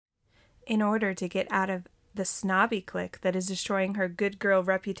In order to get out of the snobby clique that is destroying her good girl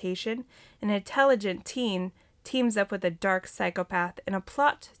reputation, an intelligent teen teams up with a dark psychopath in a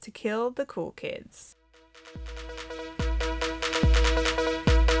plot to kill the cool kids.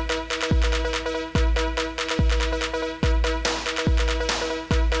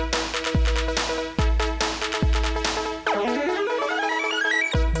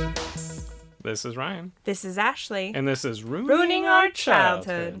 This is Ryan. This is Ashley. And this is Ruining Our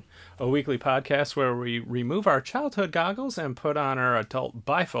Childhood. A weekly podcast where we remove our childhood goggles and put on our adult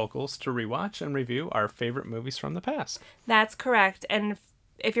bifocals to rewatch and review our favorite movies from the past. That's correct. And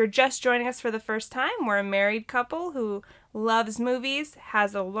if you're just joining us for the first time, we're a married couple who loves movies,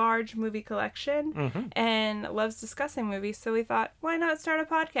 has a large movie collection, and loves discussing movies. So we thought, why not start a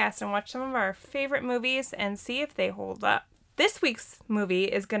podcast and watch some of our favorite movies and see if they hold up. This week's movie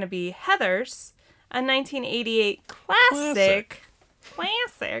is going to be Heathers, a 1988 classic.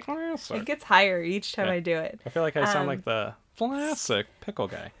 It gets higher each time I do it. I feel like I sound like the classic pickle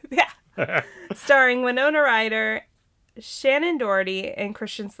guy. Yeah. Starring Winona Ryder, Shannon Doherty, and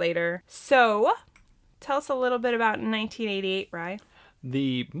Christian Slater. So, tell us a little bit about 1988, Rye.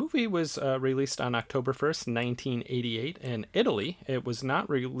 The movie was released on October 1st, 1988 in Italy. It was not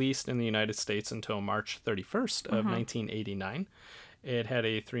released in the United States until March 31st of 1989. It had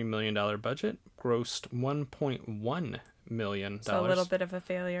a $3 million budget, grossed $1.1 million. So a little bit of a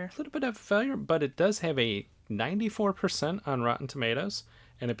failure. A little bit of a failure, but it does have a 94% on Rotten Tomatoes,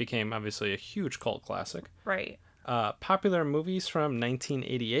 and it became obviously a huge cult classic. Right. Popular movies from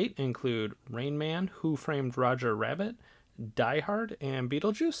 1988 include Rain Man, Who Framed Roger Rabbit, Die Hard, and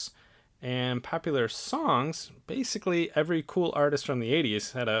Beetlejuice. And popular songs, basically every cool artist from the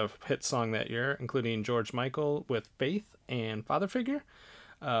 80s had a hit song that year, including George Michael with Faith and Father Figure.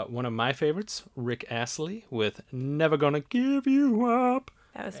 One of my favorites, Rick Astley with Never Gonna Give You Up.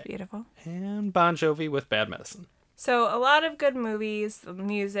 That was beautiful. And Bon Jovi with Bad Medicine. So a lot of good movies,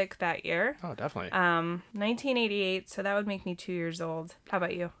 music that year. Oh, definitely. 1988, so that would make me 2 years old. How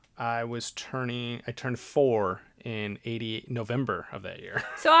about you? I turned 4 in November of that year.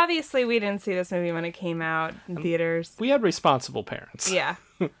 So obviously we didn't see this movie when it came out in theaters. We had responsible parents. Yeah.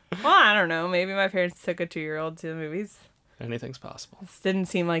 Well, I don't know. Maybe my parents took a 2-year-old to the movies. Anything's possible. This didn't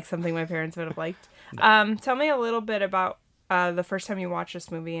seem like something my parents would have liked. No. Tell me a little bit about the first time you watched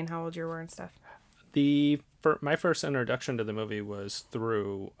this movie and how old you were and stuff. My first introduction to the movie was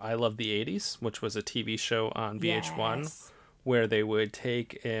through I Love the 80s, which was a TV show on VH1 where they would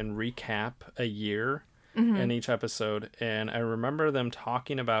take and recap a year in each episode. And I remember them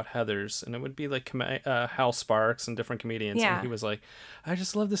talking about Heathers, and it would be like Hal Sparks and different comedians. Yeah. And he was like, I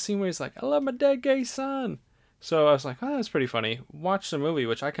just love the scene where he's like, I love my dead gay son. So I was like, oh, that's pretty funny. Watch the movie,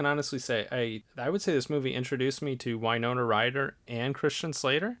 which I can honestly say, I would say this movie introduced me to Winona Ryder and Christian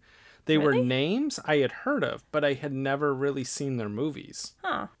Slater. They were names I had heard of, but I had never really seen their movies.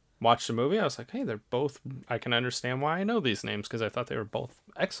 Huh. Watched the movie, I was like, hey, I can understand why I know these names, because I thought they were both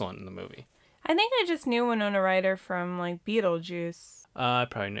excellent in the movie. I think I just knew Winona Ryder from, like, Beetlejuice.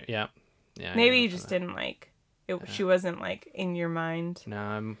 Probably, yeah. Maybe you just didn't like it. Yeah. She wasn't, like, in your mind. No,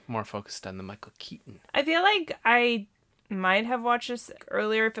 I'm more focused on the Michael Keaton. I feel like I might have watched this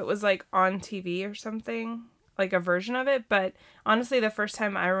earlier if it was, like, on TV or something. Like a version of it, but honestly the first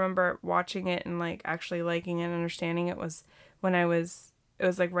time I remember watching it and like actually liking it and understanding it was when it was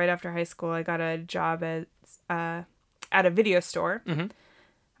like right after high school. I got a job at a video store,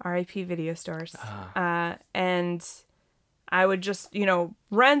 R.I.P. video stores, and I would just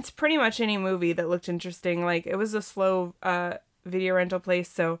rent pretty much any movie that looked interesting. Like it was a slow video rental place,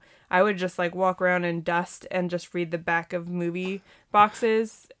 so I would just like walk around in dust and just read the back of movie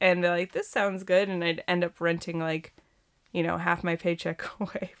boxes and be like, this sounds good, and I'd end up renting like half my paycheck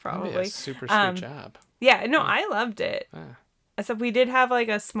away probably. Oh, yeah, super sweet job. Yeah, no, I loved it. Except we did have like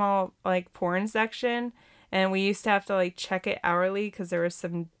a small like porn section, and we used to have to like check it hourly because there was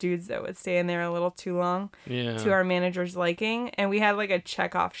some dudes that would stay in there a little too long to our manager's liking, and we had like a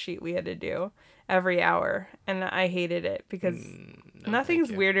check-off sheet we had to do every hour, and I hated it because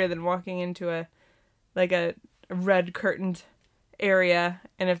nothing's weirder than walking into a red curtained area,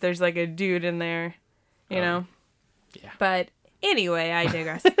 and if there's like a dude in there, you know. Yeah. But anyway, I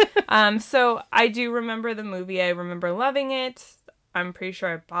digress. So I do remember the movie. I remember loving it. I'm pretty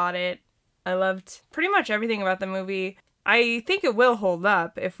sure I bought it. I loved pretty much everything about the movie. I think it will hold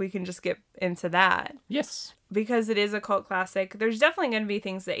up if we can just get into that. Yes. Because it is a cult classic. There's definitely going to be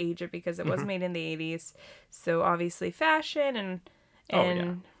things that age it because it was made in the 80s. So obviously fashion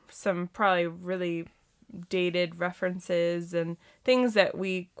and some probably really dated references and things that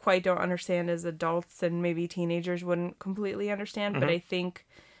we quite don't understand as adults and maybe teenagers wouldn't completely understand. But I think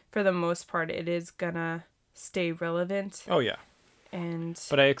for the most part, it is gonna stay relevant. Oh, yeah.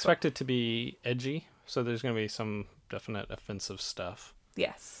 But I expect it to be edgy, so there's going to be some definite offensive stuff.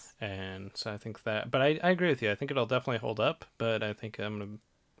 Yes. And so I think that, but I agree with you. I think it'll definitely hold up, but I think I'm going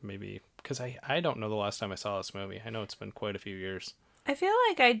to maybe, because I don't know the last time I saw this movie. I know it's been quite a few years. I feel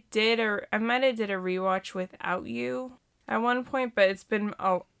like I might have did a rewatch without you at one point, but it's been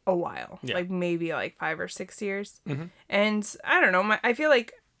a while. Yeah. Like maybe like 5 or 6 years. Mm-hmm. And I don't know, I feel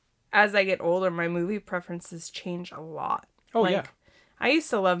like as I get older, my movie preferences change a lot. Oh, like, yeah. I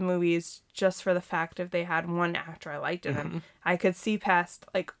used to love movies just for the fact if they had one actor I liked in them. I could see past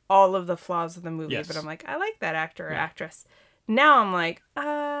like all of the flaws of the movie, Yes. but I'm like, I like that actor or actress. Now I'm like,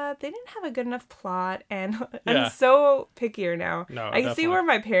 they didn't have a good enough plot, and I'm so pickier now. No, I can see where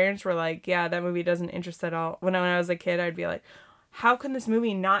my parents were like, yeah, that movie doesn't interest at all. When I was a kid, I'd be like, how can this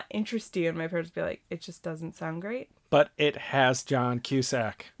movie not interest you? And my parents would be like, it just doesn't sound great. But it has John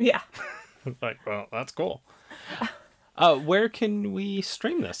Cusack. Yeah. Like, well, that's cool. Where can we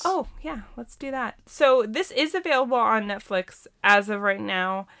stream this? Oh, yeah, let's do that. So this is available on Netflix as of right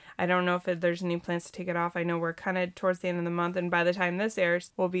now. I don't know if there's any plans to take it off. I know we're kind of towards the end of the month, and by the time this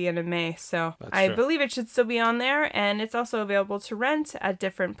airs, we'll be in May. So I believe it should still be on there, and it's also available to rent at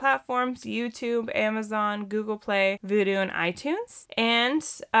different platforms: YouTube, Amazon, Google Play, Vudu, and iTunes. And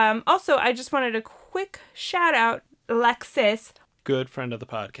also, I just wanted a quick shout out, Alexis. Good friend of the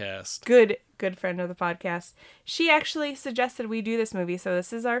podcast. Good friend of the podcast. She actually suggested we do this movie, so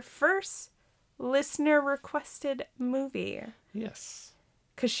this is our first listener requested movie. Yes.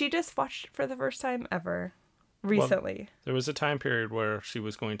 Because she just watched it for the first time ever recently. Well, there was a time period where she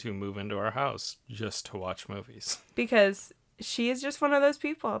was going to move into our house just to watch movies. Because she is just one of those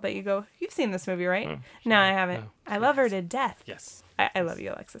people that you go, you've seen this movie, right? No, I haven't. I love her to death. Yes. I love you,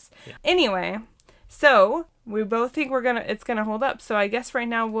 Alexis. Yeah. Anyway, so we both think it's gonna hold up. So I guess right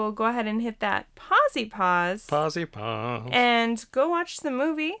now we'll go ahead and hit that pause. And go watch the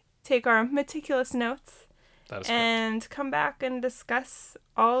movie. Take our meticulous notes. And come back and discuss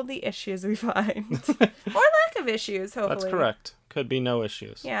all the issues we find. Or lack of issues, hopefully. That's correct. Could be no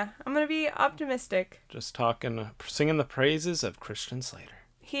issues. Yeah, I'm going to be optimistic. Just singing the praises of Christian Slater.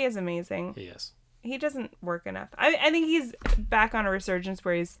 He is amazing. He is. He doesn't work enough. I think he's back on a resurgence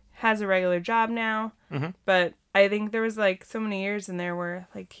where he has a regular job now. Mm-hmm. But I think there was like so many years in there where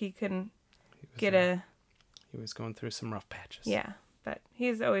like he couldn't He was going through some rough patches. Yeah, but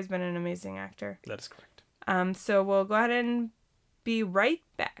he's always been an amazing actor. That is correct. So we'll go ahead and be right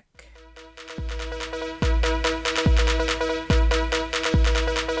back.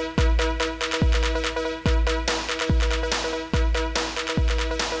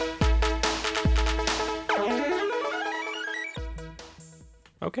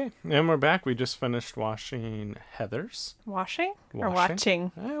 Okay, and we're back. We just finished washing Heathers. Washing? Or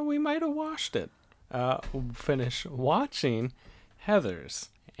watching? We might have washed it. Finish watching Heathers.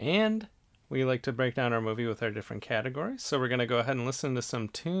 And we like to break down our movie with our different categories. So we're going to go ahead and listen to some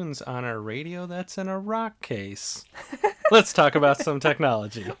tunes on our radio that's in a rock case. Let's talk about some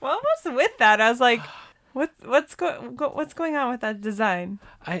technology. Well, almost with that, I was like, what's going on with that design?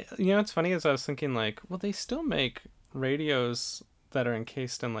 What's funny is I was thinking like, well, they still make radios that are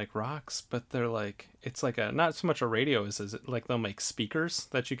encased in like rocks, but they're like, it's like not so much a radio as it like they'll make speakers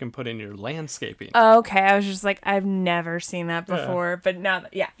that you can put in your landscaping. Okay, I was just like, I've never seen that before, but now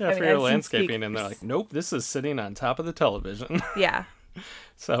for your landscaping, and they're like, nope, this is sitting on top of the television. Yeah.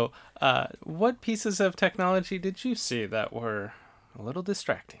 So what pieces of technology did you see that were a little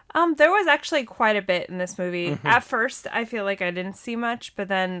distracting? There was actually quite a bit in this movie. Mm-hmm. At first, I feel like I didn't see much, but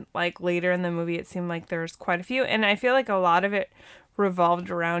then like later in the movie, it seemed like there was quite a few, and I feel like a lot of it revolved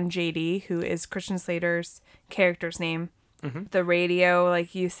around JD, who is Christian Slater's character's name. Mm-hmm. The radio,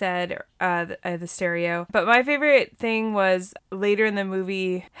 like you said, the stereo. But my favorite thing was later in the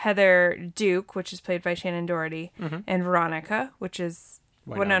movie, Heather Duke, which is played by Shannon Doherty, mm-hmm. and Veronica, which is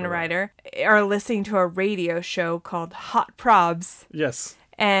Winona Ryder, are listening to a radio show called Hot Probs. Yes.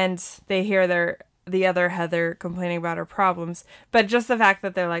 And they hear the other Heather complaining about her problems. But just the fact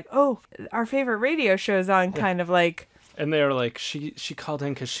that they're like, oh, our favorite radio show's on, kind of like... And they're like, she called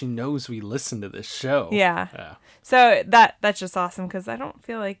in because she knows we listen to this show. Yeah. So that's just awesome because I don't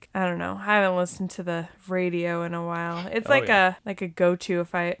feel like, I don't know, I haven't listened to the radio in a while. It's a go-to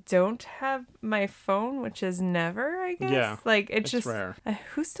if I don't have my phone, which is never, I guess. Yeah. Like it's just rare.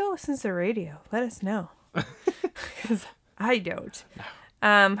 Who still listens to radio? Let us know. Because I don't.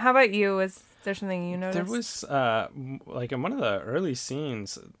 How about you? Was there something you There noticed? was like in one of the early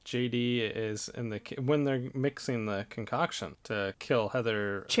scenes, JD is in the when they're mixing the concoction to kill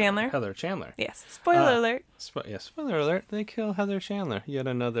Chandler? Heather Chandler. Yes. Spoiler alert. Spoiler alert, they kill Heather Chandler. Yet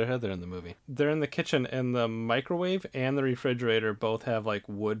another Heather in the movie. They're in the kitchen, and the microwave and the refrigerator both have like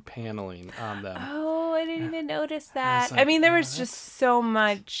wood paneling on them. Oh, I didn't even notice that. like, I mean, there oh, was just so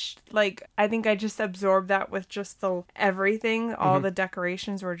much, like, I think I just absorbed that with just the everything. All the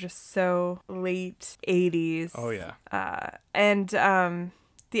decorations were just so late 80s. Oh, yeah. And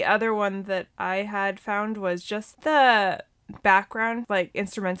the other one that I had found was just the background, like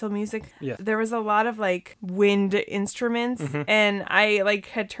instrumental music. Yeah. There was a lot of like wind instruments, and I like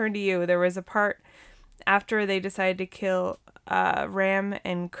had turned to you. There was a part after they decided to kill Ram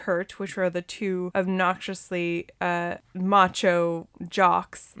and Kurt, which were the two obnoxiously macho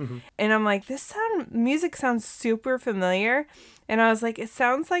jocks. And I'm like, music sounds super familiar. And I was like, it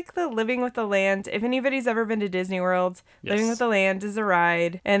sounds like the Living with the Land. If anybody's ever been to Disney World, Yes. Living with the Land is a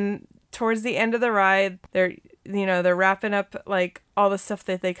ride. And towards the end of the ride, they're wrapping up like all the stuff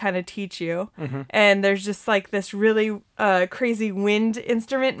that they kind of teach you. And there's just like this really crazy wind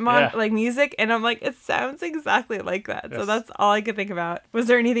instrument like music. And I'm like, it sounds exactly like that. Yes. So that's all I could think about. Was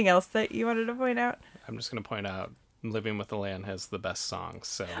there anything else that you wanted to point out? I'm just going to point out Living with the Land has the best songs.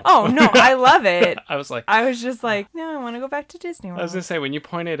 So Oh, no, I love it. I was just like, no, I want to go back to Disney World. I was going to say, when you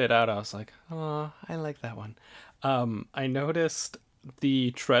pointed it out, I was like, oh, I like that one. I noticed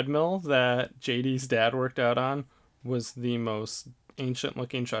the treadmill that JD's dad worked out on was the most ancient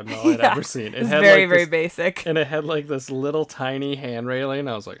looking treadmill I'd ever seen. It was very, very this, basic. And it had like this little tiny hand railing.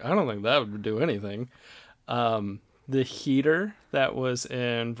 I was like, I don't think that would do anything. The heater that was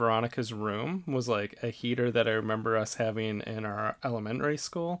in Veronica's room was like a heater that I remember us having in our elementary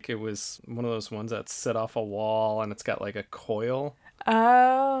school. It was one of those ones that sit off a wall and it's got like a coil.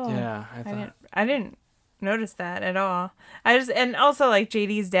 Oh. Yeah, I didn't notice that at all. And also like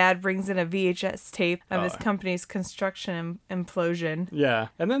JD's dad brings in a VHS tape of his company's construction implosion. Yeah,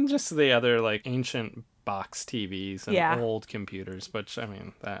 and then just the other like ancient box TVs and old computers, which I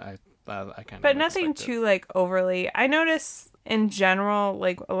mean I kind of. But nothing too like overly. I notice in general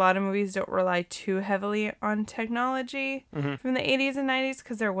like a lot of movies don't rely too heavily on technology from the 80s and 90s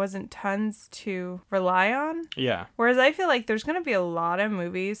because there wasn't tons to rely on. Yeah. Whereas I feel like there's gonna be a lot of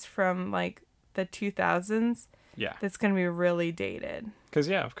movies from like the 2000s. Yeah. That's going to be really dated. Because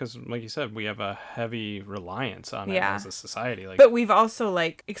like you said, we have a heavy reliance on it as a society. Like, but we've also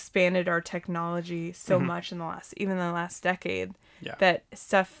like expanded our technology so much in the last decade that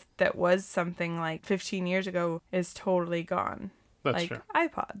stuff that was something like 15 years ago is totally gone. That's like true.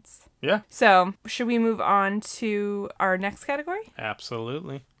 iPods. Yeah. So should we move on to our next category?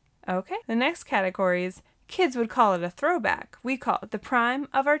 Absolutely. Okay. The next category is kids would call it a throwback. We call it the prime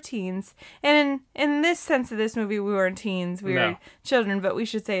of our teens. And in this sense of this movie, we weren't teens. We were children, but we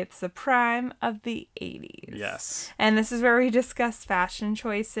should say it's the prime of the 80s. Yes. And this is where we discuss fashion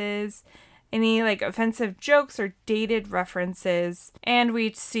choices, any like offensive jokes or dated references, and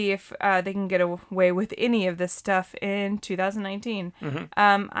we see if they can get away with any of this stuff in 2019.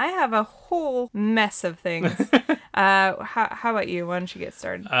 I have a whole mess of things. How about you? Why don't you get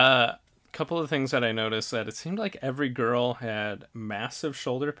started? Couple of things that I noticed that it seemed like every girl had massive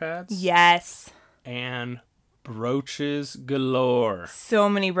shoulder pads. Yes. And brooches galore. So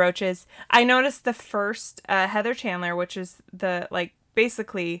many brooches. I noticed the first Heather Chandler, which is the like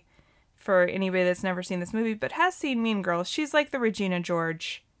basically for anybody that's never seen this movie but has seen Mean Girls, she's like the Regina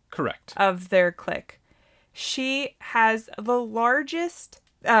George. Correct. Of their clique. She has the largest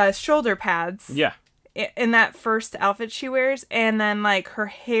shoulder pads. Yeah. In that first outfit she wears, and then like her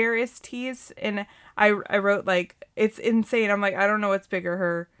hair is teased, and I wrote like it's insane. I'm like, I don't know what's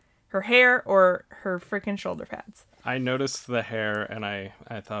bigger, her hair or her freaking shoulder pads. I noticed the hair, and I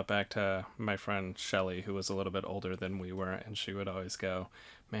thought back to my friend Shelly, who was a little bit older than we were, and she would always go,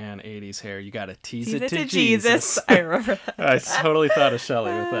 man, 80s hair, you gotta tease it to Jesus. I remember that. I totally thought of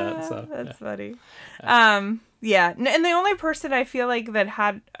Shelly with that. So that's funny. Yeah, and the only person I feel like that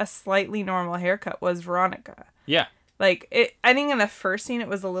had a slightly normal haircut was Veronica. Yeah. Like, I think in the first scene it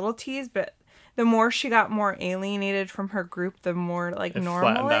was a little teased, but the more she got more alienated from her group, the more, like,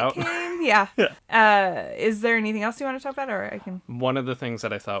 normal it came. Yeah. Is there anything else you want to talk about, or I can... One of the things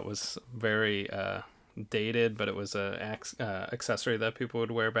that I thought was very dated, but it was a accessory that people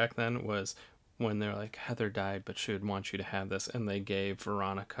would wear back then, was when they're like, Heather died, but she would want you to have this, and they gave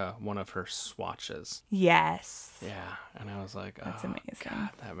Veronica one of her swatches. Yes. Yeah, and I was like, that's amazing. God,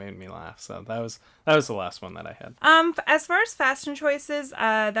 that made me laugh. So that was the last one that I had. As far as fashion choices,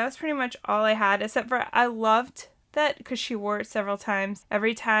 that was pretty much all I had, except for I loved that because she wore it several times.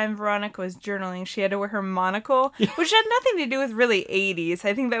 Every time Veronica was journaling, she had to wear her monocle, which had nothing to do with really 80s.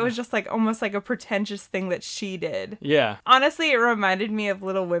 I think that was just like almost like a pretentious thing that she did. Yeah. Honestly, it reminded me of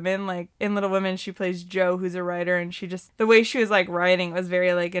Little Women. Like in Little Women, she plays Jo, who's a writer, and she just, the way she was like writing was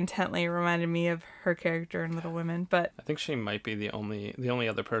very like intently reminded me of her character in Little Women. But I think she might be the only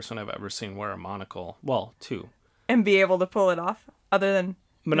other person I've ever seen wear a monocle. Well, two. And be able to pull it off, other than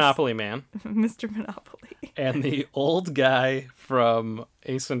Monopoly Man. Mr. Monopoly. And the old guy from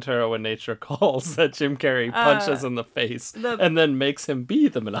Ace Ventura When Nature Calls that Jim Carrey punches in the face and then makes him be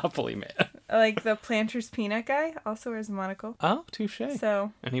the Monopoly Man. Like the Planters Peanut guy also wears a monocle. Oh, touche.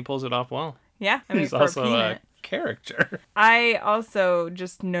 So, and he pulls it off well. Yeah. I mean, he's for also a character. I also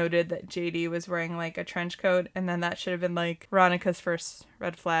just noted that JD was wearing like a trench coat, and then that should have been like Veronica's first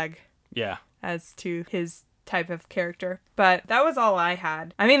red flag. Yeah. As to his type of character. But that was all I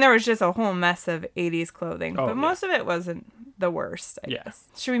had. I mean, there was just a whole mess of 80s clothing, but most of it wasn't the worst, I guess.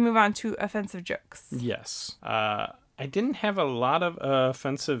 Should we move on to offensive jokes? Yes. I didn't have a lot of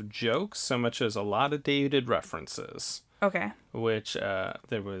offensive jokes so much as a lot of dated references. Okay. Which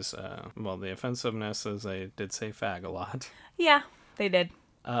there was, the offensiveness is they did say fag a lot. Yeah, they did.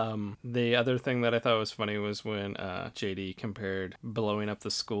 The other thing that I thought was funny was when JD compared blowing up the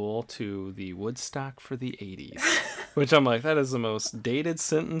school to the Woodstock for the 80s. Which I'm like, that is the most dated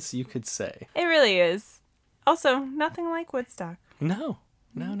sentence you could say. It really is. Also, nothing like Woodstock. No.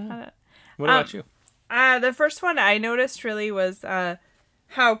 What about you? The first one I noticed really was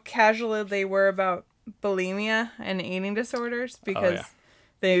how casual they were about bulimia and eating disorders, because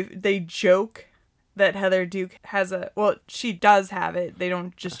they joke that Heather Duke has she does have it. They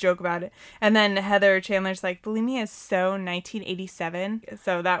don't just joke about it. And then Heather Chandler's like, bulimia is so 1987.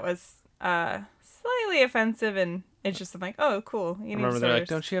 So that was slightly offensive, and it's just, I'm like, oh, cool. I remember they're like,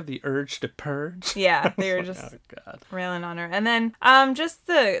 don't you have the urge to purge? Yeah, they were just railing on her. And then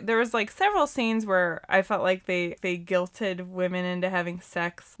there was like several scenes where I felt like they guilted women into having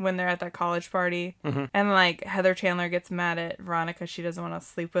sex when they're at that college party. Mm-hmm. And like Heather Chandler gets mad at Veronica. She doesn't want to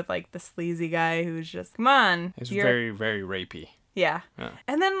sleep with like the sleazy guy who's just, come on. He's very, very rapey. Yeah.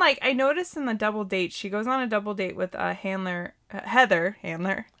 And then like I noticed in the double date, she goes on a double date with Heather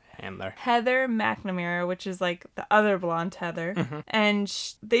McNamara, which is like the other blonde Heather. Mm-hmm.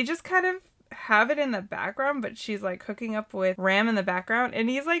 And they just kind of have it in the background, but she's like hooking up with Ram in the background, and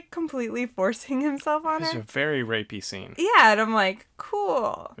he's like completely forcing himself on her. It's a very rapey scene. Yeah, and I'm like,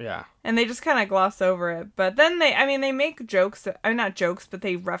 cool. Yeah. And they just kind of gloss over it. But then they make jokes, not jokes, but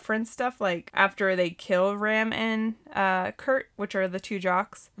they reference stuff like after they kill Ram and Kurt, which are the two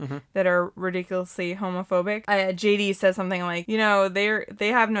jocks that are ridiculously homophobic. JD says something like, they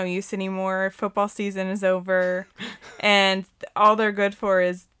have no use anymore. Football season is over. And all they're good for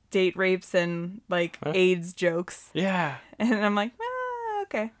is date rapes and like AIDS jokes. Yeah. And I'm like,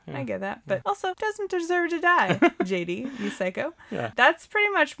 okay, I get that. But also doesn't deserve to die, JD, you psycho. Yeah. That's pretty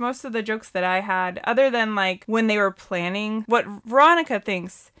much most of the jokes that I had, other than like when they were planning what Veronica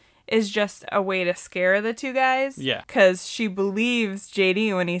thinks is just a way to scare the two guys. Yeah. Because she believes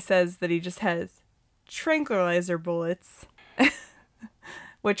JD when he says that he just has tranquilizer bullets.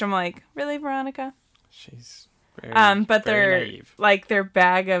 Which I'm like, really, Veronica? She's... but they're naive. Like their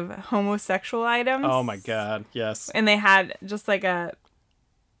bag of homosexual items. Oh my god, yes. And they had just like I'm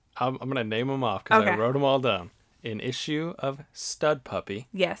gonna name them off because I wrote them all down. An issue of Stud Puppy.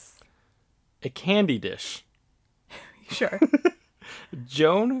 Yes. A candy dish. Sure.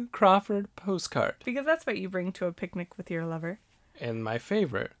 Joan Crawford postcard. Because that's what you bring to a picnic with your lover. And my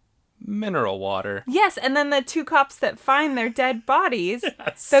favorite, mineral water. Yes, and then the two cops that find their dead bodies,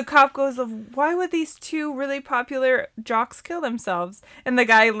 yes. The cop goes, why would these two really popular jocks kill themselves? And the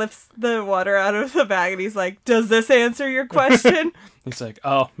guy lifts the water out of the bag and he's like, does this answer your question? He's like,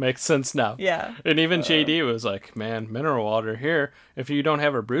 oh, makes sense now. Yeah. And even JD was like, man, mineral water here. If you don't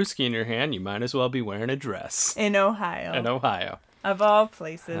have a brewski in your hand, you might as well be wearing a dress. In Ohio. Of all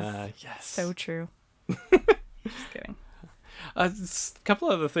places. Yes. So true. Just kidding. A couple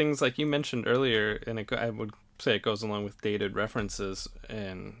of the things like you mentioned earlier, and I would say it goes along with dated references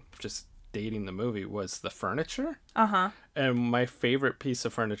and just dating the movie, was the furniture. Uh-huh. And my favorite piece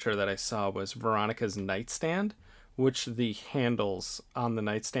of furniture that I saw was Veronica's nightstand, which the handles on the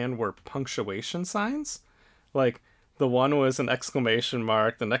nightstand were punctuation signs. Like, the one was an exclamation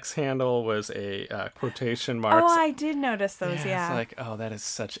mark, the next handle was a quotation mark. Oh, I did notice those, yeah. It's like, oh, that is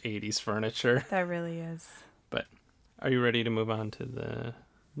such 80s furniture. That really is. But... are you ready to move on to the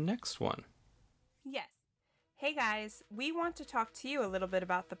next one? Yes. Hey guys, we want to talk to you a little bit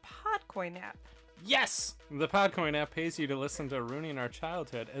about the Podcoin app. Yes! The Podcoin app pays you to listen to Ruining Our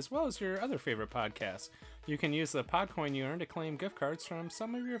Childhood, as well as your other favorite podcasts. You can use the Podcoin you earn to claim gift cards from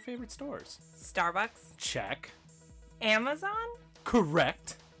some of your favorite stores. Starbucks. Check. Amazon.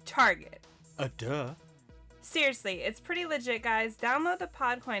 Correct. Target. Duh. Seriously, it's pretty legit, guys. Download the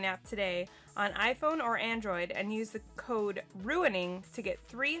Podcoin app today on iPhone or Android and use the code RUINING to get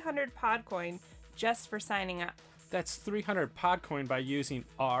 300 Podcoin just for signing up. That's 300 Podcoin by using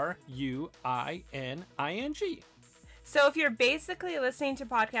RUINING. So if you're basically listening to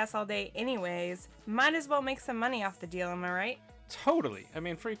podcasts all day anyways, might as well make some money off the deal, am I right? Totally. I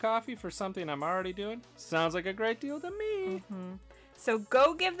mean, free coffee for something I'm already doing? Sounds like a great deal to me. Mm-hmm. So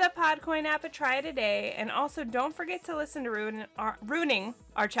go give the Podcoin app a try today, and also don't forget to listen to Ruining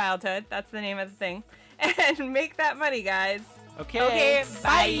Our Childhood, that's the name of the thing, and make that money, guys. Okay,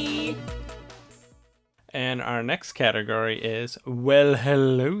 bye! And our next category is Well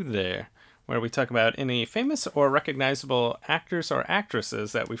Hello There, where we talk about any famous or recognizable actors or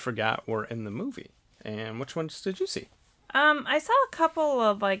actresses that we forgot were in the movie. And which ones did you see? I saw a couple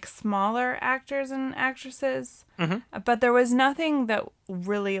of like smaller actors and actresses, but there was nothing that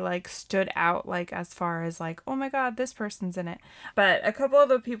really like stood out like as far as like, oh my god, this person's in it. But a couple of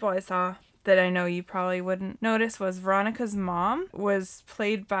the people I saw that I know you probably wouldn't notice was Veronica's mom was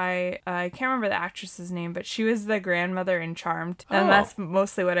played by, I can't remember the actress's name, but she was the grandmother in Charmed. And that's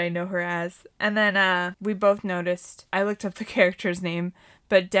mostly what I know her as. And then we both noticed, I looked up the character's name,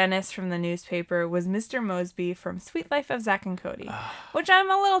 but Dennis from the newspaper was Mr. Mosby from Sweet Life of Zack and Cody, which I'm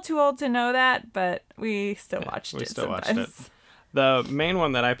a little too old to know that, but we still watched it sometimes. The main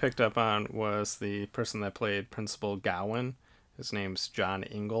one that I picked up on was the person that played Principal Gowan. His name's John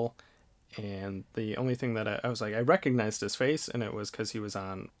Ingle. And the only thing that I was like, I recognized his face, and it was because he was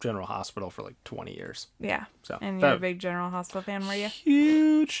on General Hospital for like 20 years. Yeah. So and you're a big General Hospital fan, were you?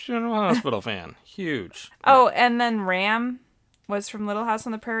 Huge General Hospital fan. Huge. Oh, and then Ram was from Little House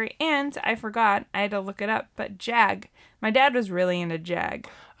on the Prairie, and I forgot, I had to look it up, but Jag. My dad was really into Jag.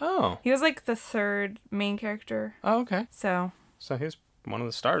 Oh. He was like the third main character. Oh, okay. So he's one of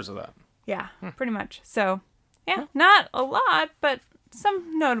the stars of that. Yeah, pretty much. So, yeah, not a lot, but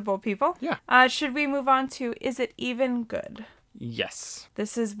some notable people. Yeah. Should we move on to Is It Even Good? Yes.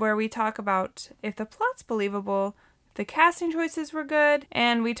 This is where we talk about if the plot's believable, if the casting choices were good,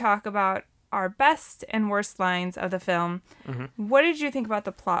 and we talk about our best and worst lines of the film. What did you think about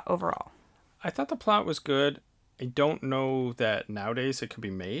the plot overall? I thought the plot was good. I don't know that nowadays it could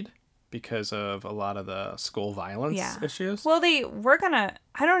be made because of a lot of the school violence issues. Well, I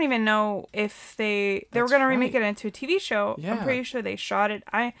don't even know if they were going to remake it into a TV show. Yeah. I'm pretty sure they shot it.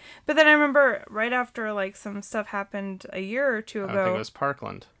 But then I remember right after like some stuff happened a year or two ago. I think it was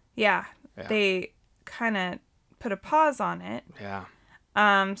Parkland. Yeah. They kind of put a pause on it. Yeah.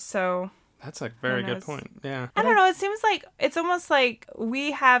 So that's a very good point. Yeah. I don't know. It seems like it's almost like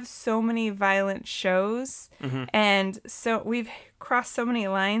we have so many violent shows and so we've crossed so many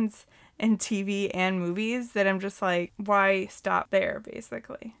lines in TV and movies that I'm just like, why stop there,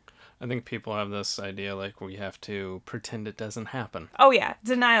 basically? I think people have this idea like we have to pretend it doesn't happen. Oh, yeah.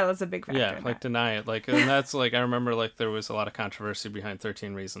 Denial is a big factor. Yeah, like deny it. Like, and that's like, I remember like there was a lot of controversy behind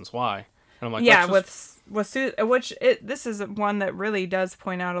 13 Reasons Why. And I'm like, yeah, this is one that really does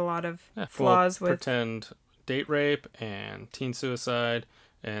point out a lot of flaws with pretend date rape and teen suicide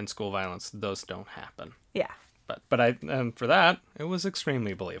and school violence. Those don't happen. Yeah. But for that, it was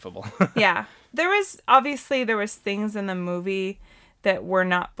extremely believable. Yeah. There was things in the movie that were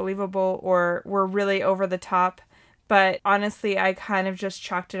not believable or were really over the top. But honestly, I kind of just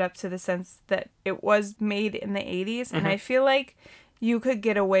chalked it up to the sense that it was made in the 80s. And I feel like you could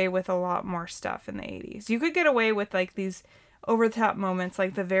get away with a lot more stuff in the 80s. You could get away with like these over the top moments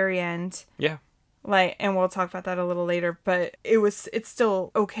like the very end. Yeah. Like, and we'll talk about that a little later, but it's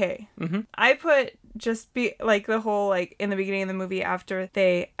still okay. I put the whole, like, in the beginning of the movie after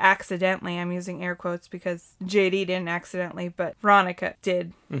they accidentally, I'm using air quotes because JD didn't accidentally, but Veronica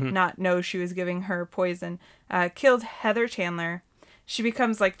did not know she was giving her poison, killed Heather Chandler. She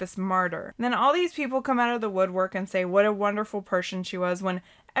becomes like this martyr. And then all these people come out of the woodwork and say what a wonderful person she was when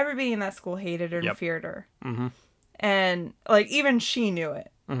everybody in that school hated her and feared her. And, like, even she knew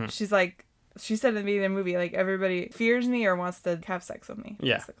it. She's like, she said in the beginning of the movie, like, everybody fears me or wants to have sex with me,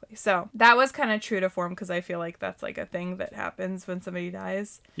 basically. So that was kind of true to form because I feel like that's, like, a thing that happens when somebody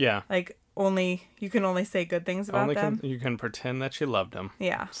dies. Yeah. Like, you can only say good things about them. You can pretend that you loved them.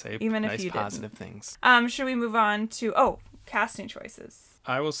 Yeah. Say even nice if you positive things. Should we move on to, casting choices?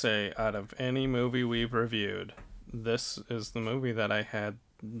 I will say, out of any movie we've reviewed, this is the movie that I had,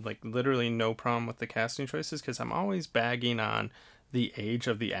 like, literally no problem with the casting choices because I'm always bagging on the age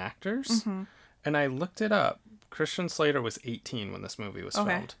of the actors. And I looked it up. Christian Slater was 18 when this movie was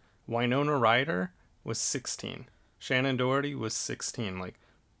filmed. Winona Ryder was 16. Shannon Doherty was 16. Like,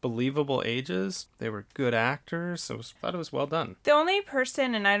 believable ages. They were good actors. Thought it was well done. The only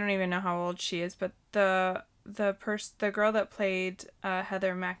person, and I don't even know how old she is, but the girl that played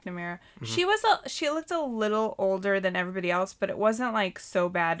Heather McNamara, she looked a little older than everybody else, but it wasn't like so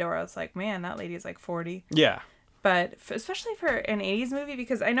bad to where I was like, man, that lady's like 40. Yeah. But especially for an 80s movie,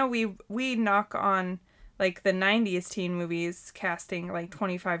 because I know we knock on like the 90s teen movies casting like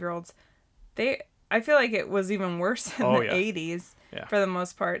 25-year-olds. I feel like it was even worse in the 80s for the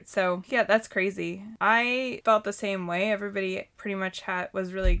most part. So yeah, that's crazy. I felt the same way. Everybody pretty much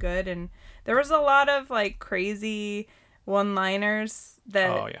was really good, and there was a lot of like crazy one-liners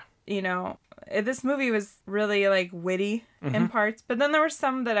that you know. This movie was really like witty in parts, but then there were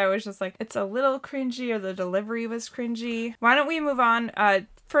some that I was just like, it's a little cringy, or the delivery was cringy. Why don't we move on?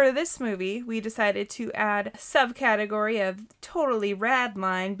 For this movie, we decided to add a subcategory of totally rad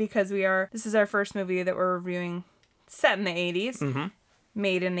line, because this is our first movie that we're reviewing set in the 80s,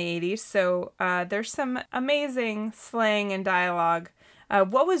 made in the 80s. So there's some amazing slang and dialogue.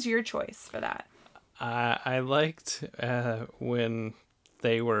 What was your choice for that? I liked when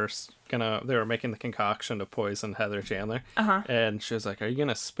they were making the concoction to poison Heather Chandler. And she was like, are you going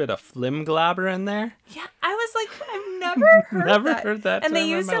to spit a flimglobber in there? Yeah, I was like, I've never heard that. And they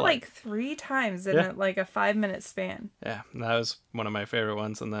used it like 3 times in like a 5-minute span. Yeah, that was one of my favorite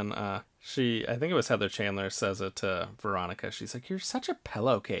ones. And then I think it was Heather Chandler says it to Veronica. She's like, you're such a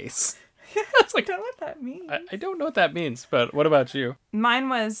pillowcase. I don't know what that means. I don't know what that means, but what about you? Mine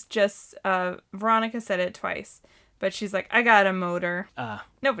was just, Veronica said it twice. But she's like, I got a motor.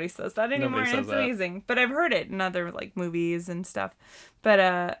 Nobody says that anymore, and it's amazing. But I've heard it in other like movies and stuff.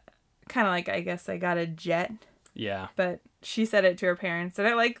 But kind of like, I guess I got a jet. Yeah. But she said it to her parents. And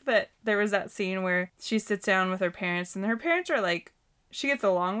I like that there was that scene where she sits down with her parents, and her parents are like, she gets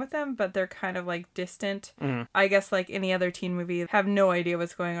along with them, but they're kind of like distant. I guess like any other teen movie, have no idea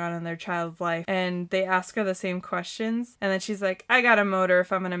what's going on in their child's life. And they ask her the same questions. And then she's like, I got a motor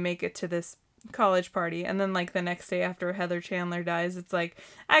if I'm going to make it to this college party. And then like the next day after Heather Chandler dies, it's like,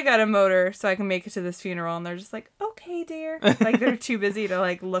 I got a motor so I can make it to this funeral. And they're just like, okay, dear. Like they're too busy to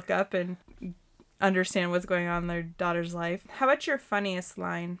like look up and understand what's going on in their daughter's life. How about your funniest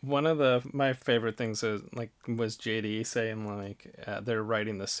line? One of my favorite things was JD saying like they're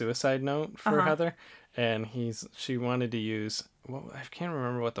writing the suicide note for Heather, and she wanted to use, well, I can't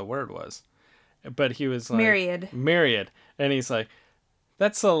remember what the word was, but he was like myriad, and he's like,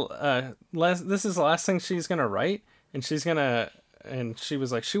 that's this is the last thing she's gonna write, and she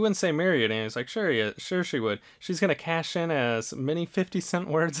was like, she wouldn't say myriad, and he was like, sure she would. She's gonna cash in as many 50-cent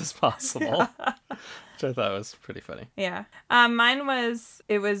words as possible. Which I thought was pretty funny. Yeah. Mine was,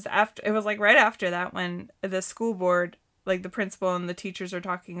 it was like right after that, when the school board, like the principal and the teachers are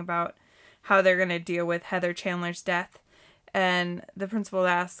talking about how they're gonna deal with Heather Chandler's death, and the principal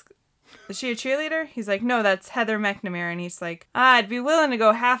asks, is she a cheerleader? He's like, no, that's Heather McNamara. And he's like, I'd be willing to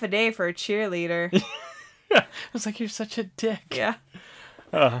go half a day for a cheerleader. I was like, you're such a dick. Yeah.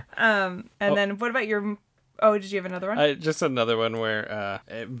 And then what about your... Oh, did you have another one? Just another one where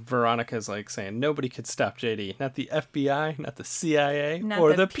Veronica's like saying, nobody could stop JD. Not the FBI, not the CIA, not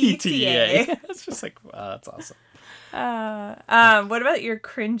or the PTA. It's just like, wow, that's awesome. What about your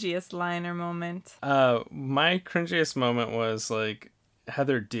cringiest line or moment? My cringiest moment was like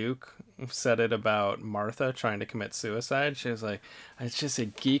Heather Duke said it about Martha trying to commit suicide. She was like, it's just a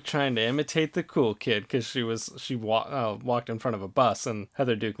geek trying to imitate the cool kid, because she walked in front of a bus, and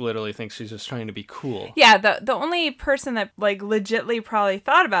Heather Duke literally thinks she's just trying to be cool. Yeah, the only person that like legitly probably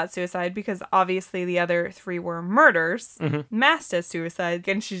thought about suicide, because obviously the other 3 were murders, masked as suicide,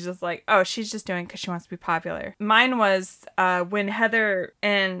 and she's just like, oh, she's just doing it because she wants to be popular. Mine was when Heather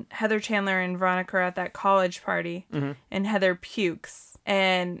Chandler and Veronica are at that college party, and Heather pukes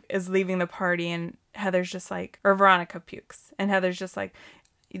and is leaving the party, and Heather's just like, or Veronica pukes, and Heather's just like,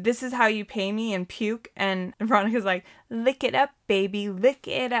 this is how you pay me, and puke, and Veronica's like, lick it up, baby, lick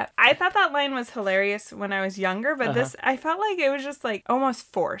it up. I thought that line was hilarious when I was younger, but this, I felt like it was just like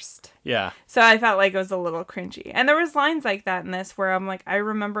almost forced. Yeah. So I felt like it was a little cringy. And there was lines like that in this where I'm like, I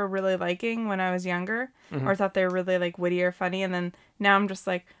remember really liking when I was younger, or thought they were really like witty or funny, and then now I'm just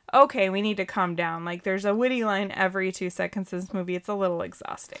like, okay, we need to calm down. Like there's a witty line every 2 seconds in this movie. It's a little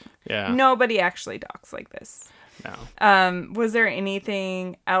exhausting. Yeah. Nobody actually talks like this. No. Was there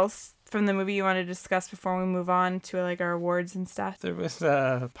anything else from the movie you want to discuss before we move on to like our awards and stuff? There was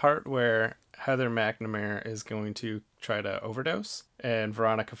a part where Heather McNamara is going to try to overdose, and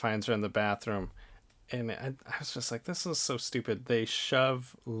Veronica finds her in the bathroom, And I was just like, this is so stupid. They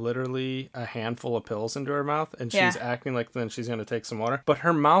shove literally a handful of pills into her mouth, and she's acting like then she's going to take some water. But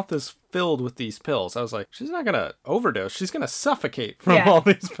her mouth is filled with these pills. I was like, she's not going to overdose. She's going to suffocate from all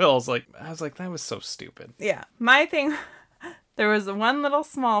these pills. Like, I was like, that was so stupid. Yeah. My thing, there was one little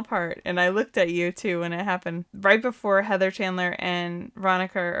small part, and I looked at you too when it happened. Right before Heather Chandler and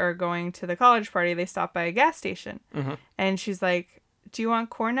Veronica are going to the college party, they stop by a gas station. Mm-hmm. And she's like, do you want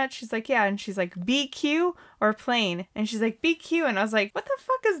corn nuts? She's like, yeah. And she's like, BQ or plain? And she's like, BQ. And I was like, what the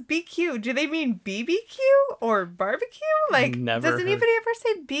fuck is BQ? Do they mean BBQ or barbecue? Like, does anybody ever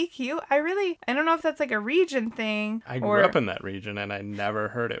say BQ? I don't know if that's like a region thing. I grew up in that region, and I never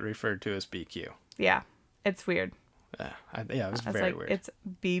heard it referred to as BQ. Yeah, it's weird. It was very weird. It's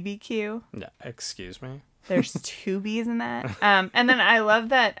BBQ. Yeah, excuse me. There's 2 B's in that. And then I love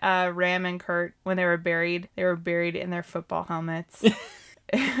that Ram and Kurt, when they were buried in their football helmets.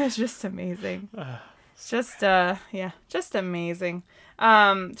 It was just amazing. Just amazing.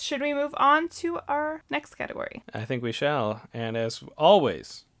 Should we move on to our next category? I think we shall. And as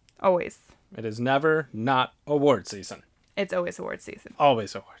always, it is never not award season. It's always award season.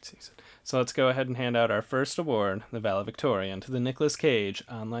 Always award season. So let's go ahead and hand out our first award, the valedictorian, to the Nicolas Cage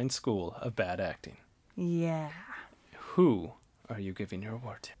Online School of Bad Acting. Yeah. Who are you giving your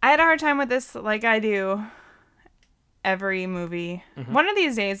award to? I had a hard time with this, like I do every movie. Mm-hmm. One of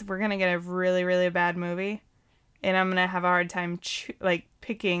these days, we're going to get a really, really bad movie, and I'm going to have a hard time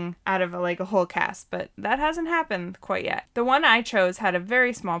picking out of a whole cast, but that hasn't happened quite yet. The one I chose had a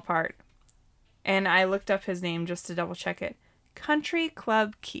very small part, and I looked up his name just to double check it. Country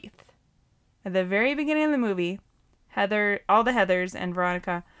Club Keith. At the very beginning of the movie, all the Heathers and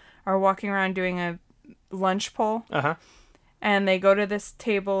Veronica are walking around doing a lunch poll. Uh-huh. And they go to this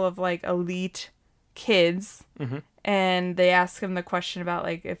table of elite kids. Mm-hmm. And they ask him the question about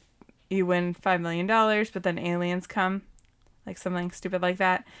if you win $5 million, but then aliens come. Something stupid like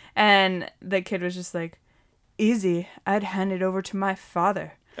that. And the kid was just like, easy, I'd hand it over to my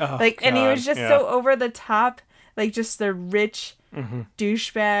father. Oh, and he was just so over the top. Just the rich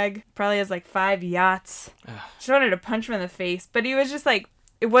douchebag. Probably has 5 yachts. Just wanted to punch him in the face. But he was just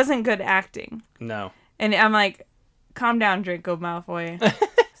it wasn't good acting. No. And I'm like, calm down, Draco Malfoy.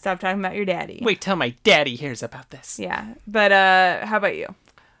 Stop talking about your daddy. Wait till my daddy hears about this. Yeah. But how about you?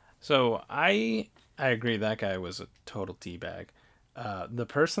 So I agree that guy was a total teabag. The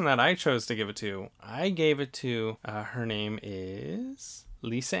person that I chose to give it to, I gave it to, her name is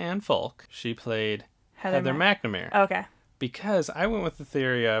Lisa Ann Falk. She played Heather McNamara. Okay. Because I went with the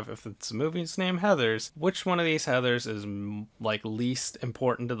theory of, if it's a movie's named Heathers, which one of these Heathers is least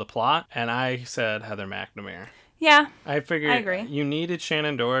important to the plot? And I said Heather McNamara. Yeah, I figured I agree. You needed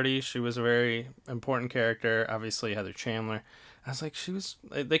Shannon Doherty. She was a very important character. Obviously, Heather Chandler. I was like,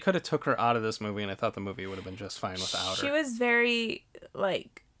 they could have took her out of this movie, and I thought the movie would have been just fine without her. She was very,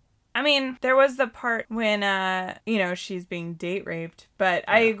 there was the part when, she's being date raped, but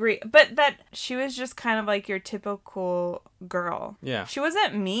yeah. I agree. But that she was just kind of your typical girl. Yeah. She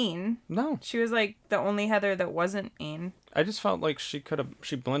wasn't mean. No. She was the only Heather that wasn't mean. I just felt like she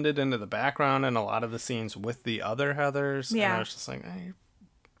blended into the background in a lot of the scenes with the other Heathers. Yeah. And I was just like,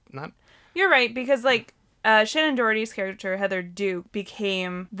 not. You're right, because Shannon Doherty's character, Heather Duke,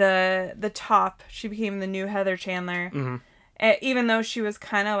 became the top. She became the new Heather Chandler. Mm-hmm. Even though she was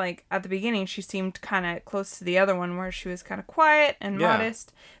kind of at the beginning, she seemed kind of close to the other one where she was kind of quiet and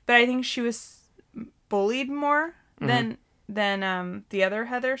modest. But I think she was bullied more than the other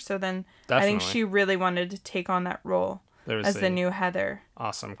Heather. So then definitely. I think she really wanted to take on that role as the new Heather.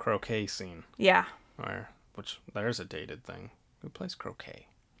 Awesome croquet scene. Yeah. Which there's a dated thing. Who plays croquet?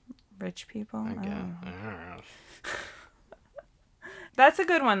 Rich people. I guess. I don't know. That's a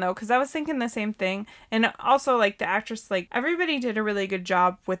good one, though, because I was thinking the same thing. And also, the actress, everybody did a really good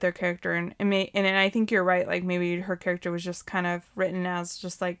job with their character. And I think you're right. Maybe her character was just kind of written as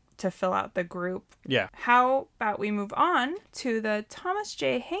just, to fill out the group. Yeah. How about we move on to the Thomas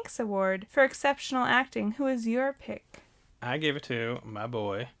J. Hanks Award for Exceptional Acting? Who is your pick? I gave it to my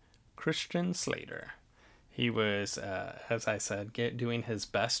boy, Christian Slater. He was, as I said, doing his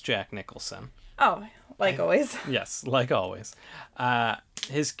best Jack Nicholson. Oh, always. Yes, like always. I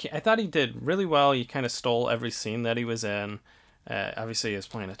thought he did really well. He kind of stole every scene that he was in. Obviously, he was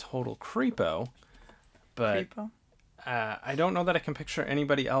playing a total creepo. But I don't know that I can picture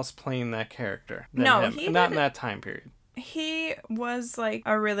anybody else playing that character than him. Not in that time period. He was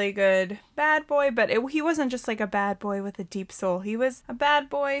a really good bad boy, but he wasn't just a bad boy with a deep soul. He was a bad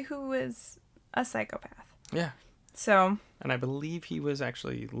boy who was a psychopath. Yeah. So. And I believe he was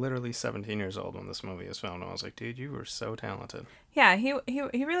actually literally 17 years old when this movie was filmed. And I was like, dude, you were so talented. Yeah, he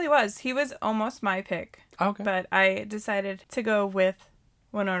really was. He was almost my pick. Okay. But I decided to go with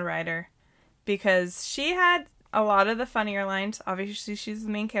Winona Ryder because she had a lot of the funnier lines. Obviously, she's the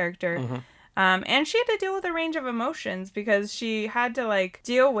main character. Mm-hmm. And she had to deal with a range of emotions because she had to, like,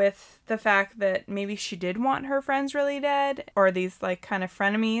 deal with the fact that maybe she did want her friends really dead or these, like, kind of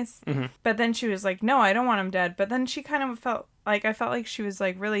frenemies. Mm-hmm. But then she was like, no, I don't want them dead. But then she kind of felt like, I felt like she was,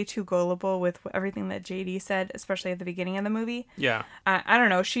 like, really too gullible with everything that JD said, especially at the beginning of the movie. Yeah. I don't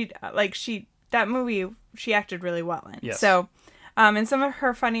know. That movie, she acted really well in. Yes. So, and some of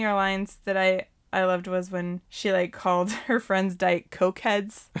her funnier lines that I loved was when she, like, called her friends Diet Coke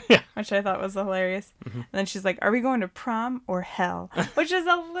heads, Yeah. which I thought was hilarious. Mm-hmm. And then she's like, are we going to prom or hell? Which is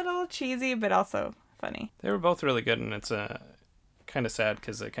a little cheesy, but also funny. They were both really good, and it's kind of sad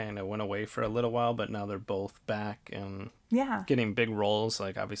because they kind of went away for a little while, but now they're both back and Yeah. getting big roles.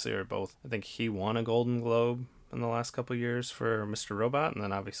 Like, obviously, they're both, I think he won a Golden Globe in the last couple of years for Mr. Robot, and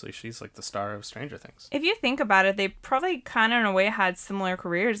then obviously she's like the star of Stranger Things. If you think about it, they probably kind of in a way had similar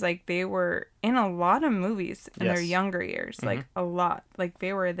careers. Like, they were in a lot of movies in their younger years. Mm-hmm. Like, a lot. Like,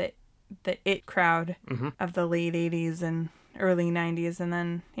 they were the it crowd mm-hmm. of the late 80s and early 90s. And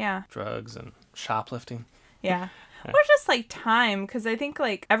then, yeah. Drugs and shoplifting. Yeah. Or just, like, time. Because I think,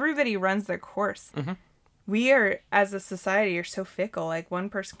 like, everybody runs their course. Mm-hmm. We are, as a society, are so fickle. Like, one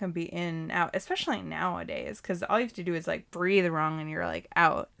person can be in and out, especially nowadays, because all you have to do is, like, breathe wrong and you're, like,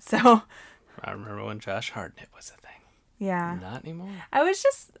 out. So I remember when Josh Hartnett was a thing. Yeah. Not anymore.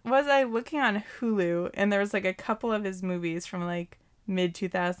 Was I looking on Hulu, and there was, like, a couple of his movies from, like,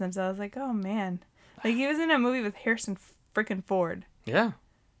 mid-2000s. I was like, oh, man. Like, he was in a movie with Harrison freaking Ford. Yeah.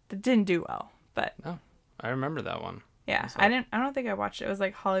 That didn't do well, but... No, I remember that one. Yeah, like, I don't think I watched it. It was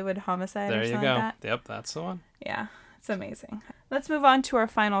like Hollywood Homicide or something like that. There you go. Yep, that's the one. Yeah, it's amazing. Let's move on to our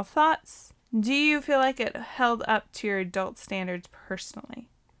final thoughts. Do you feel like it held up to your adult standards personally?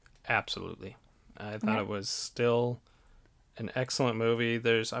 Absolutely. I thought it was still an excellent movie.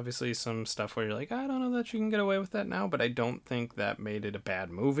 There's obviously some stuff where you're like, I don't know that you can get away with that now, but I don't think that made it a bad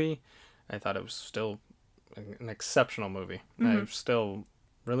movie. I thought it was still an exceptional movie. Mm-hmm. I still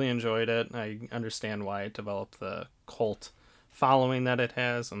really enjoyed it. I understand why it developed the cult following that it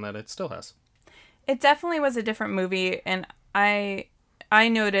has and that it still has. It definitely was a different movie, and I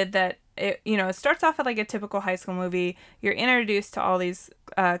noted that it starts off with like a typical high school movie. You're introduced to all these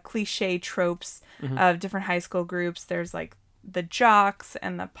cliche tropes of different high school groups. There's like the jocks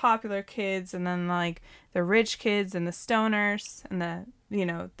and the popular kids, and then like the rich kids and the stoners and the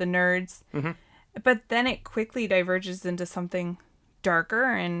nerds. Mm-hmm. But then it quickly diverges into something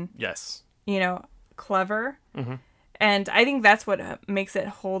darker and yes, clever. Mm-hmm. And I think that's what makes it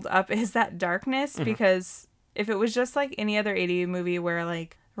hold up is that darkness, because if it was just like any other 80s movie where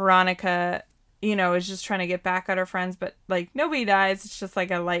like Veronica, is just trying to get back at her friends, but like nobody dies, it's just like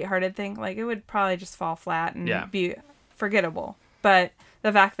a lighthearted thing, like it would probably just fall flat and be forgettable. But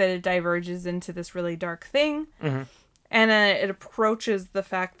the fact that it diverges into this really dark thing, and then it approaches the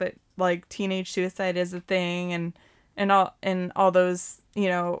fact that like teenage suicide is a thing and all those,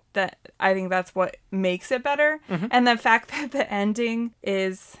 that I think that's what makes it better. And the fact that the ending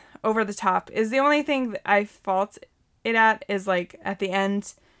is over the top is the only thing that I fault it at, is like at the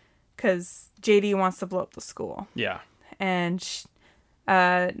end, because JD wants to blow up the school. Yeah. And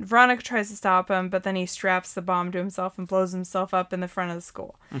Veronica tries to stop him, but then he straps the bomb to himself and blows himself up in the front of the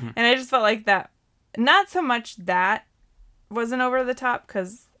school. And I just felt like that, not so much that wasn't over the top,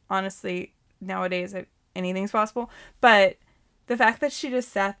 because honestly, nowadays anything's possible, but the fact that she just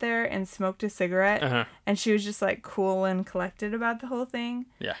sat there and smoked a cigarette and she was just like cool and collected about the whole thing.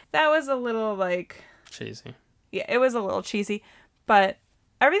 Yeah. That was a little like cheesy. Yeah, it was a little cheesy, but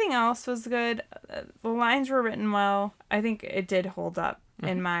everything else was good. The lines were written well. I think it did hold up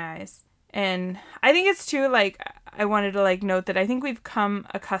in my eyes. And I think it's too, like, I wanted to like note that I think we've come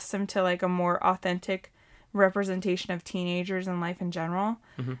accustomed to like a more authentic representation of teenagers and life in general.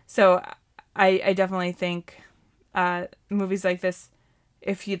 So I definitely think movies like this,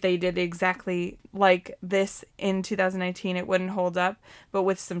 if they did exactly like this in 2019, it wouldn't hold up. But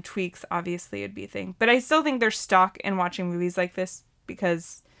with some tweaks, obviously, it'd be a thing. But I still think there's stock in watching movies like this,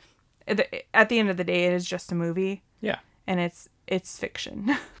 because at the end of the day, it is just a movie. Yeah. And it's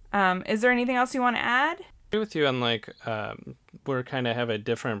fiction. Is there anything else you want to add? I agree with you on like we're kind of have a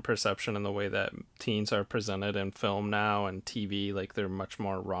different perception in the way that teens are presented in film now and TV. Like they're much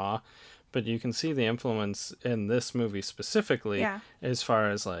more raw. But you can see the influence in this movie specifically, as far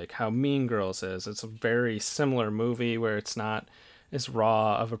as like how Mean Girls is. It's a very similar movie where it's not as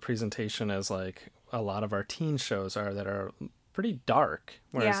raw of a presentation as like a lot of our teen shows are that are pretty dark.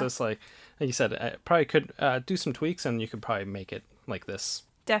 Whereas Yeah. this, like you said, I probably could do some tweaks and you could probably make it like this.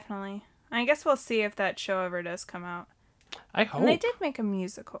 Definitely. I guess we'll see if that show ever does come out. I hope. And they did make a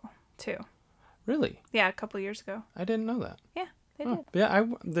musical, too. Really? Yeah, a couple years ago. I didn't know that. Yeah, they did. Yeah,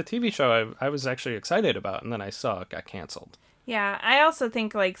 the TV show I was actually excited about, and then I saw it got canceled. Yeah, I also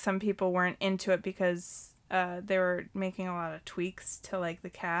think, like, some people weren't into it because they were making a lot of tweaks to, like, the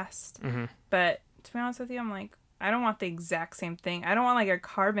cast. Mm-hmm. But to be honest with you, I'm like, I don't want the exact same thing. I don't want, like, a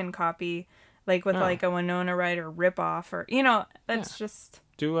carbon copy, like, with, like, a Winona Ryder ripoff or, that's just...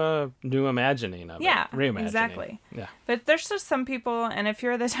 Do a new imagining of it. Reimagining. Exactly. Yeah. But there's just some people, and if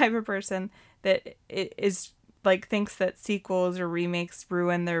you're the type of person that is like thinks that sequels or remakes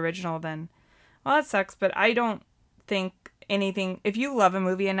ruin the original, then well, that sucks. But I don't think anything. If you love a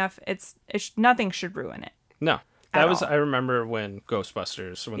movie enough, nothing should ruin it. No. I remember when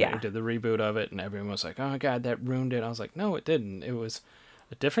Ghostbusters, when Yeah. they did the reboot of it, and everyone was like, "Oh my god, that ruined it." I was like, "No, it didn't. It was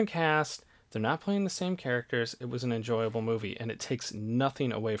a different cast. They're not playing the same characters. It was an enjoyable movie, and it takes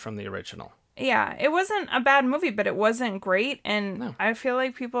nothing away from the original." Yeah, it wasn't a bad movie, but it wasn't great, and No. I feel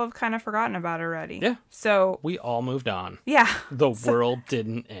like people have kind of forgotten about it already. Yeah. So We all moved on. yeah, The world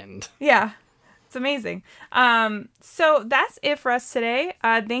didn't end. yeah. It's amazing. So that's it for us today.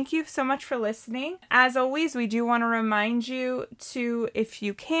 Thank you so much for listening. As always, we do want to remind you to, if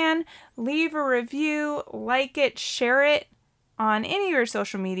you can, leave a review, like it, share it on any of your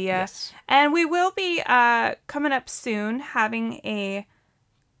social media. Yes. And we will be coming up soon having a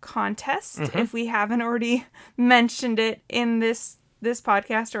contest, if we haven't already mentioned it in this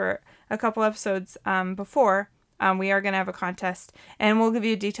podcast or a couple episodes before. We are going to have a contest, and we'll give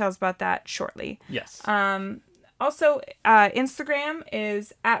you details about that shortly. Yes. Also, Instagram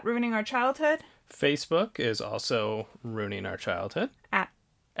is at Ruining Our Childhood. Facebook is also Ruining Our Childhood.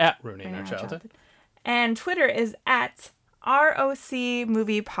 At Ruining Our Childhood. And Twitter is at ROC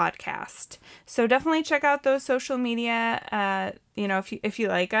Movie Podcast. So definitely check out those social media, if you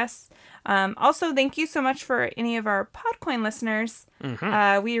like us. Also, thank you so much for any of our Podcoin listeners.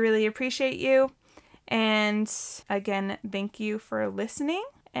 We really appreciate you. And again, thank you for listening.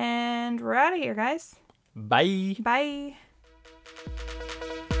 And we're out of here, guys. Bye. Bye.